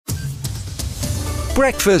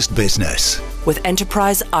Breakfast Business with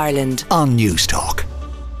Enterprise Ireland on News Talk.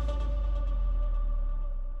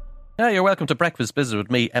 Yeah, you're welcome to Breakfast Business with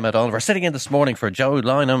me, Emmet Oliver, sitting in this morning for Joe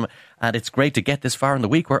Lynham, and it's great to get this far in the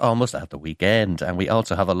week. We're almost at the weekend, and we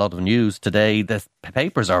also have a lot of news today. The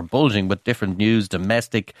papers are bulging with different news,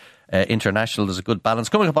 domestic, international. There's a good balance.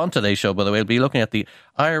 Coming up on today's show, by the way, we'll be looking at the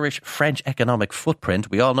Irish-French economic footprint.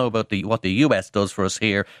 We all know about what the US does for us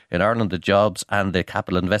here in Ireland, the jobs and the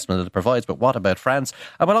capital investment that it provides, but what about France?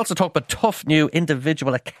 And we'll also talk about tough new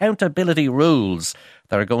individual accountability rules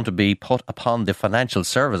that are going to be put upon the financial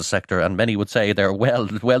services sector, and many would say they're well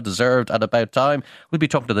deserved and about time. We'll be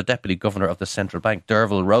talking to the Deputy Governor of the Central Bank,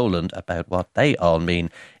 Derval Rowland, about what they all mean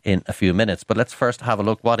in a few minutes. But let's first have a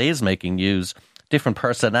look what is making news. Different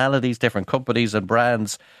personalities, different companies and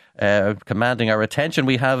brands commanding our attention.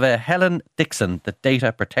 We have Helen Dixon, the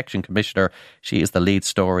Data Protection Commissioner. She is the lead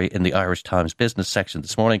story in the Irish Times business section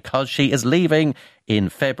this morning because she is leaving in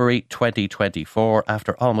February 2024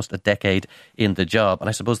 after almost a decade in the job. And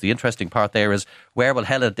I suppose the interesting part there is, where will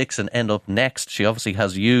Helen Dixon end up next? She obviously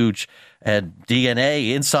has huge DNA,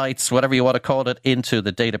 insights, whatever you want to call it, into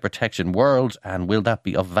the data protection world. And will that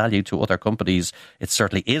be of value to other companies? It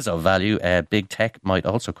certainly is of value. Big tech might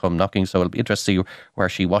also come knocking, so it'll be interesting to see where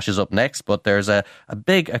she washes up next. But there's a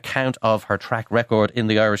big account of her track record in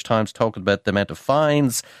the Irish Times, talking about the amount of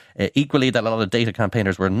fines, equally that a lot of data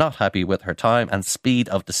campaigners were not happy with her time and speed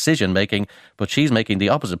of decision making. But she's making the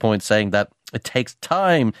opposite point, saying that it takes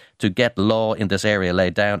time to get law in this area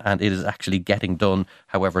laid down, and it is actually getting done,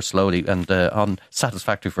 however slowly and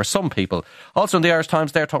unsatisfactory for some people. Also in the Irish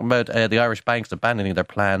Times, they're talking about the Irish banks abandoning their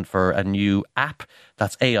plan for a new app.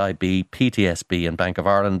 That's AIB, PTSB and Bank of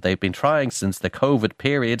Ireland. They've been trying since the COVID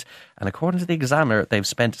period, and according to the Examiner, they've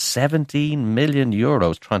spent €17 million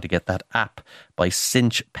trying to get that app by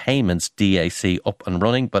Cinch Payments DAC up and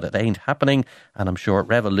running, but it ain't happening. And I'm sure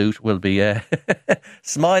Revolut will be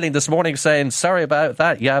smiling this morning saying, sorry about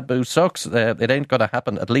that, Yaboo sucks. It ain't going to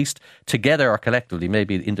happen, at least together or collectively.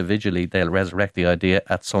 Maybe individually they'll resurrect the idea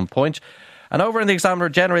at some point. And over in the Examiner,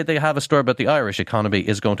 generally, they have a story about the Irish economy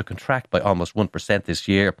is going to contract by almost 1% this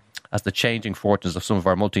year as the changing fortunes of some of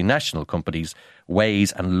our multinational companies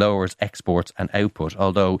weighs and lowers exports and output.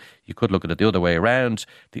 Although you could look at it the other way around,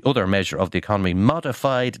 the other measure of the economy,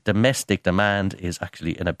 modified domestic demand, is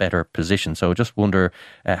actually in a better position. So I just wonder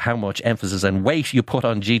how much emphasis and weight you put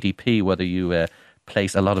on GDP, whether you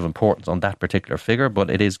place a lot of importance on that particular figure, but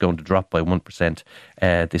it is going to drop by 1%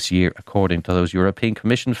 this year, according to those European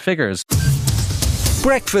Commission figures.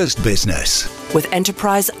 Breakfast Business with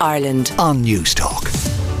Enterprise Ireland on News Talk.